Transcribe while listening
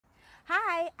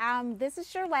This is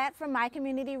Shirlette from My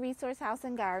Community Resource House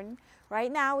and Garden.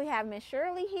 Right now we have Miss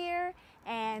Shirley here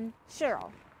and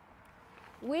Cheryl.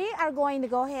 We are going to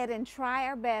go ahead and try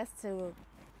our best to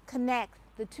connect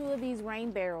the two of these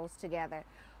rain barrels together.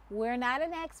 We're not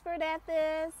an expert at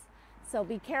this, so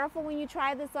be careful when you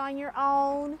try this on your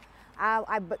own.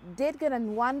 I did get a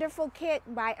wonderful kit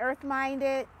by Earth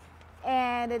Minded,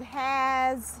 and it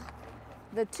has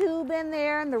the tube in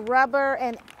there and the rubber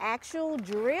and actual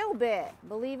drill bit,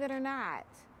 believe it or not.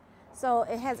 So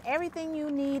it has everything you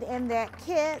need in that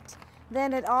kit.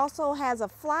 Then it also has a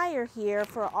flyer here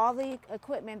for all the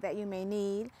equipment that you may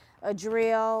need, a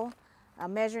drill, a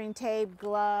measuring tape,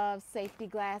 gloves, safety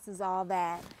glasses, all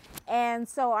that. And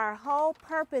so our whole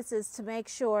purpose is to make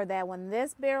sure that when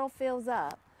this barrel fills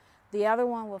up, the other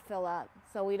one will fill up,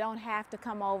 so we don't have to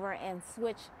come over and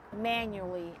switch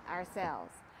manually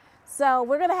ourselves. So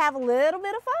we're gonna have a little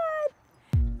bit of fun.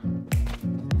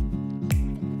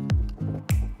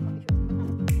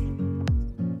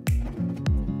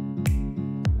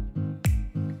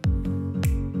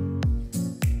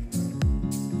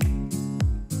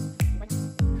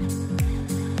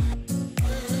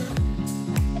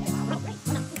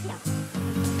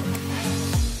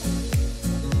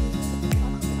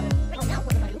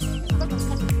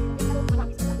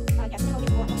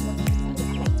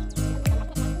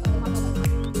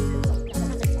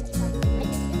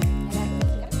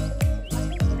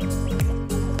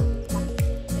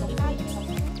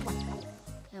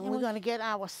 Going to get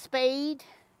our spade,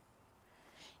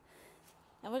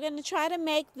 and we're going to try to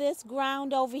make this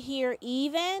ground over here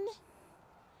even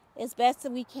as best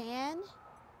that we can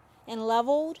and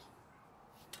leveled.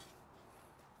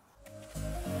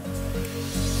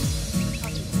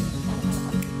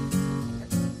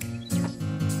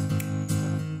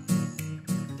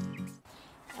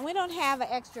 And we don't have an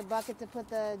extra bucket to put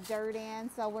the dirt in,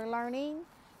 so we're learning.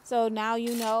 So now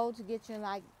you know to get your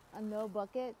a no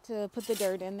bucket to put the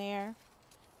dirt in there.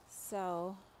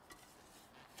 So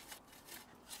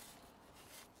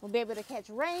we'll be able to catch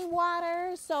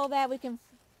rainwater so that we can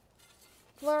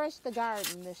flourish the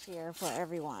garden this year for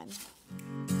everyone.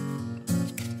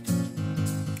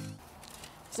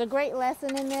 So a great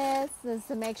lesson in this is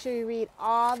to make sure you read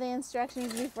all the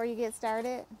instructions before you get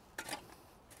started.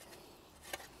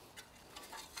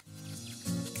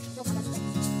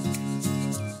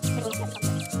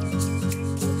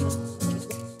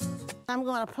 I'm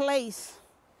going to place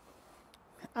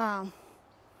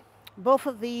both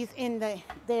of these in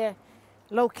their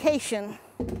location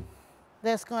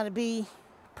that's going to be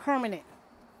permanent.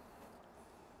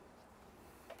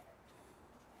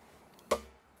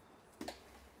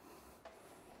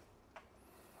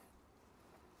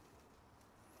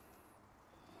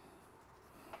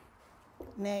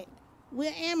 Now,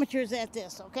 we're amateurs at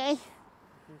this, okay?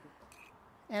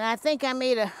 And I think I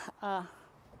made a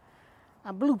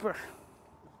blooper,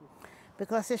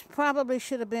 because this probably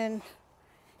should have been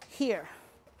here.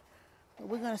 But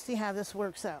we're going to see how this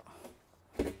works out.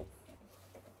 I'm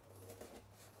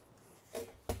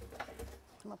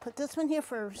going to put this one here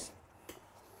first,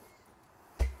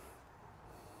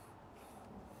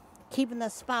 keeping the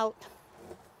spout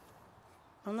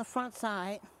on the front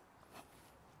side.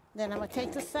 Then I'm going to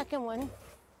take the second one.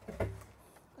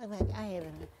 I have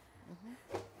it.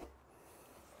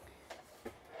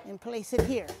 And place it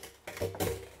here.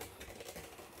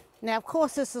 Now, of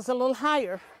course, this is a little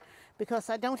higher because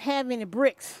I don't have any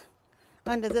bricks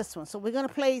under this one. So we're going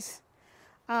to place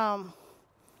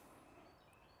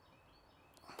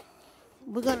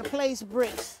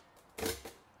bricks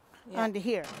under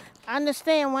here. I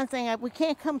understand one thing, we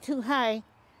can't come too high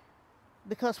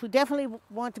because we definitely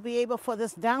want to be able for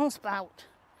this downspout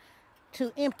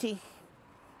to empty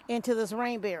into this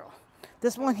rain barrel.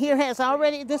 This one here has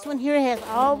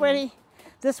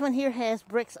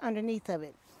bricks underneath of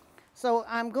it. So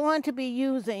I'm going to be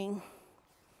using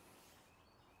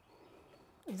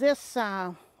this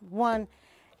one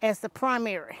as the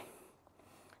primary.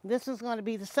 This is going to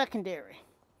be the secondary.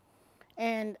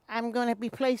 And I'm going to be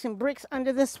placing bricks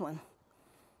under this one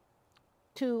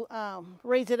to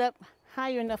raise it up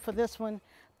higher enough for this one.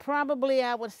 Probably,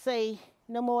 I would say,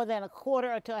 no more than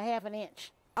 1/4 to 1/2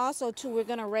 inch. Also, too, we're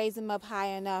going to raise them up high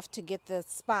enough to get the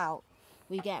spout.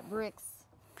 We got bricks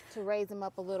to raise them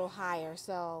up a little higher.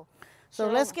 So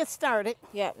let's get started.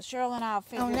 Yeah, Cheryl and I'll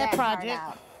figure on that project.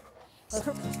 Part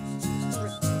out.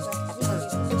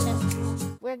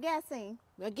 We're guessing.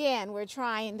 Again, we're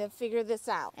trying to figure this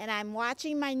out. And I'm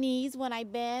watching my knees when I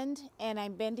bend, and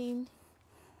I'm bending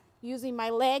using my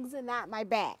legs and not my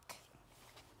back.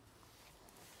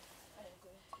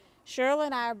 Cheryl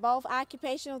and I are both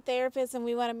occupational therapists, and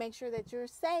we want to make sure that you're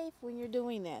safe when you're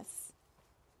doing this.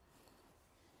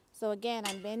 So again,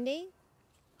 I'm bending,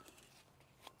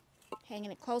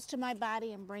 hanging it close to my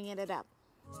body and bringing it up.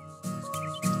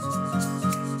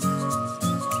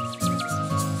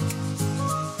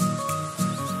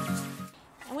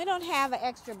 And we don't have an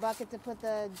extra bucket to put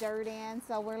the dirt in,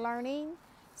 so we're learning.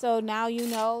 So now you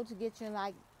know to get you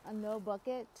like a no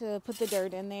bucket to put the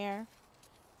dirt in there.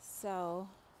 So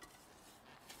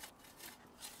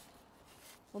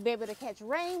we'll be able to catch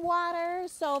rainwater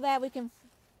so that we can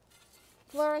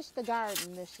flourish the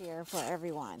garden this year for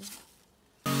everyone.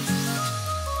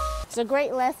 So a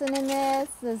great lesson in this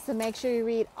is to make sure you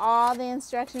read all the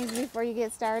instructions before you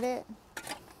get started.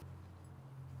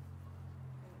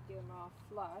 Get them all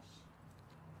flush.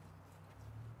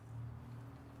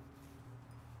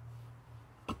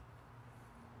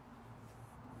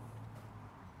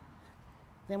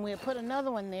 Then we'll put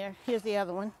another one there. Here's the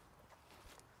other one,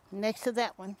 next to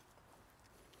that one.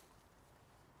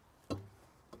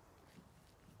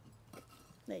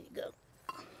 There you go.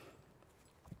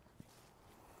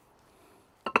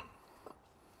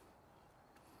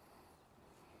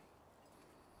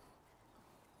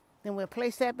 Then we'll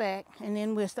place that back, and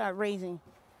then we'll start raising.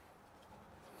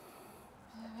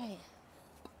 All right.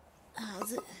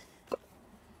 How's it?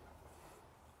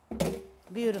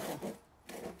 Beautiful.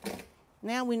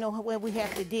 Now we know where we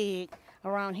have to dig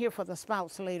around here for the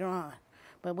spouts later on.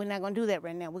 But we're not going to do that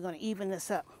right now. We're going to even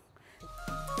this up.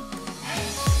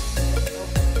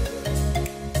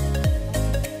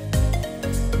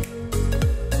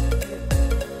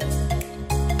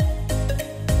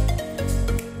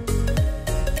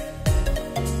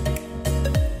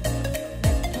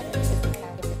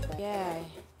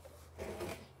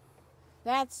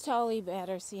 That's totally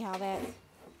better. See how that,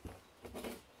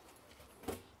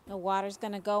 the water's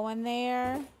gonna go in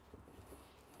there.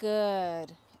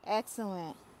 Good,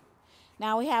 excellent.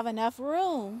 Now we have enough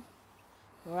room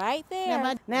right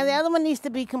there. Now the other one needs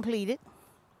to be completed.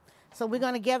 So we're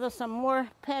gonna gather some more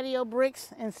patio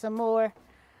bricks and some more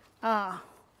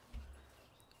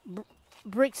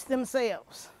bricks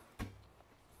themselves.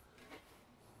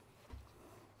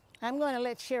 I'm gonna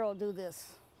let Cheryl do this.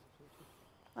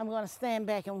 I'm going to stand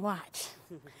back and watch.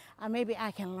 Maybe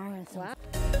I can learn something.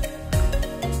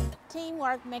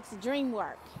 Teamwork makes the dream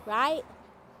work, right?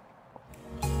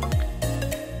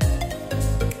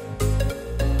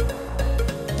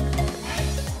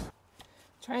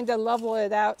 Trying to level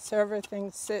it out so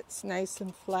everything sits nice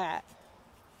and flat.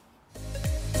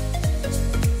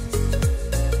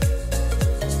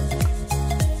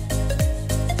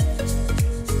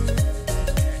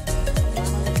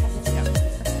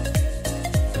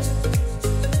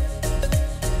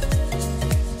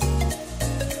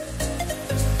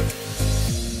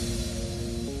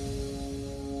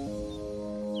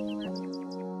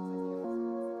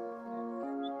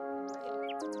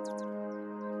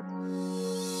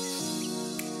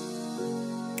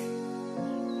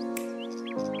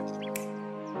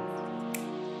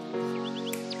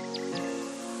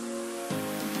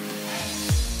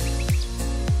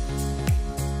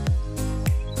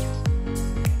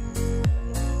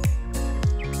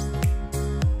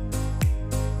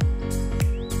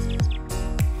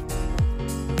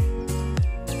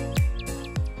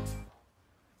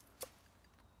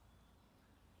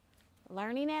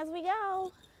 Learning as we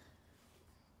go.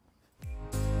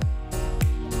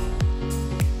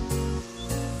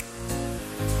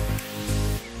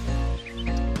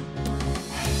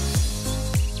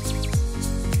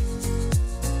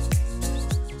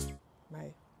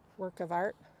 My work of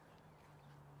art.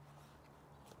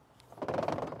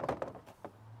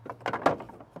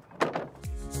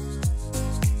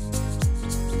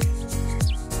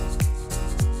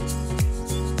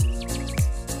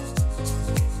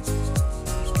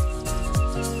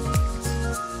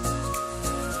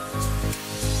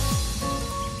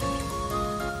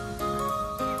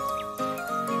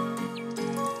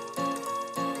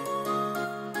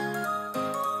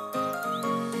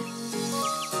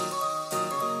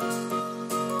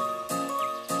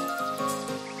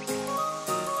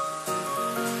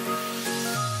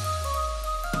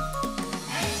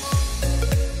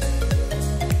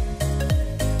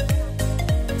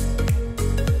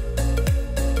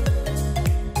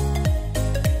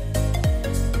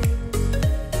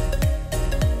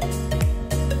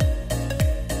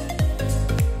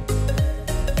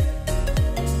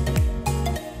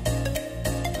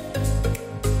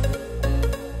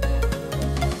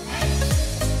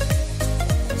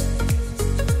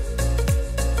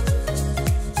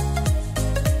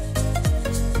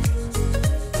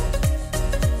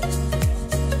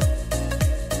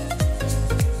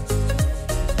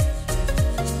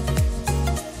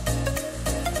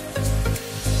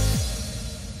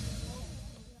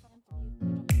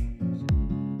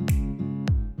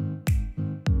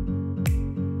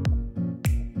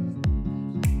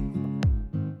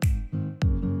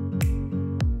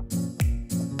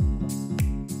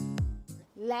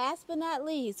 last but not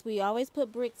least, we always put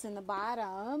bricks in the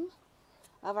bottom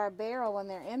of our barrel when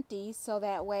they're empty, so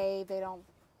that way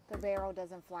the barrel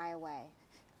doesn't fly away.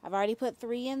 I've already put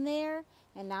 3 in there,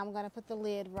 and now I'm going to put the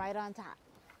lid right on top.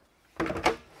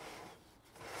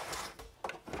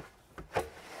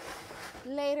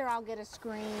 Later I'll get a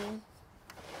screen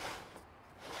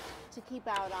to keep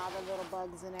out all the little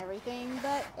bugs and everything,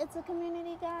 but it's a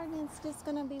community garden. It's just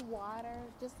going to be water,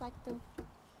 just like the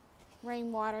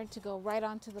rainwater, to go right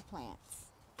onto the plants.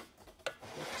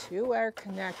 The two are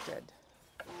connected.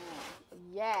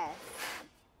 Yes,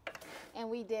 and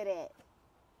we did it.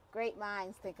 Great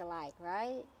minds think alike,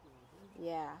 right?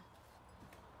 Yeah.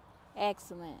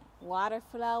 Excellent. Water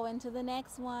flow into the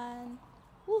next one.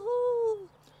 Woohoo!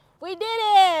 We did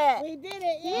it! We did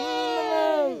it!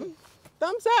 Yay!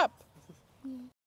 Thumbs up.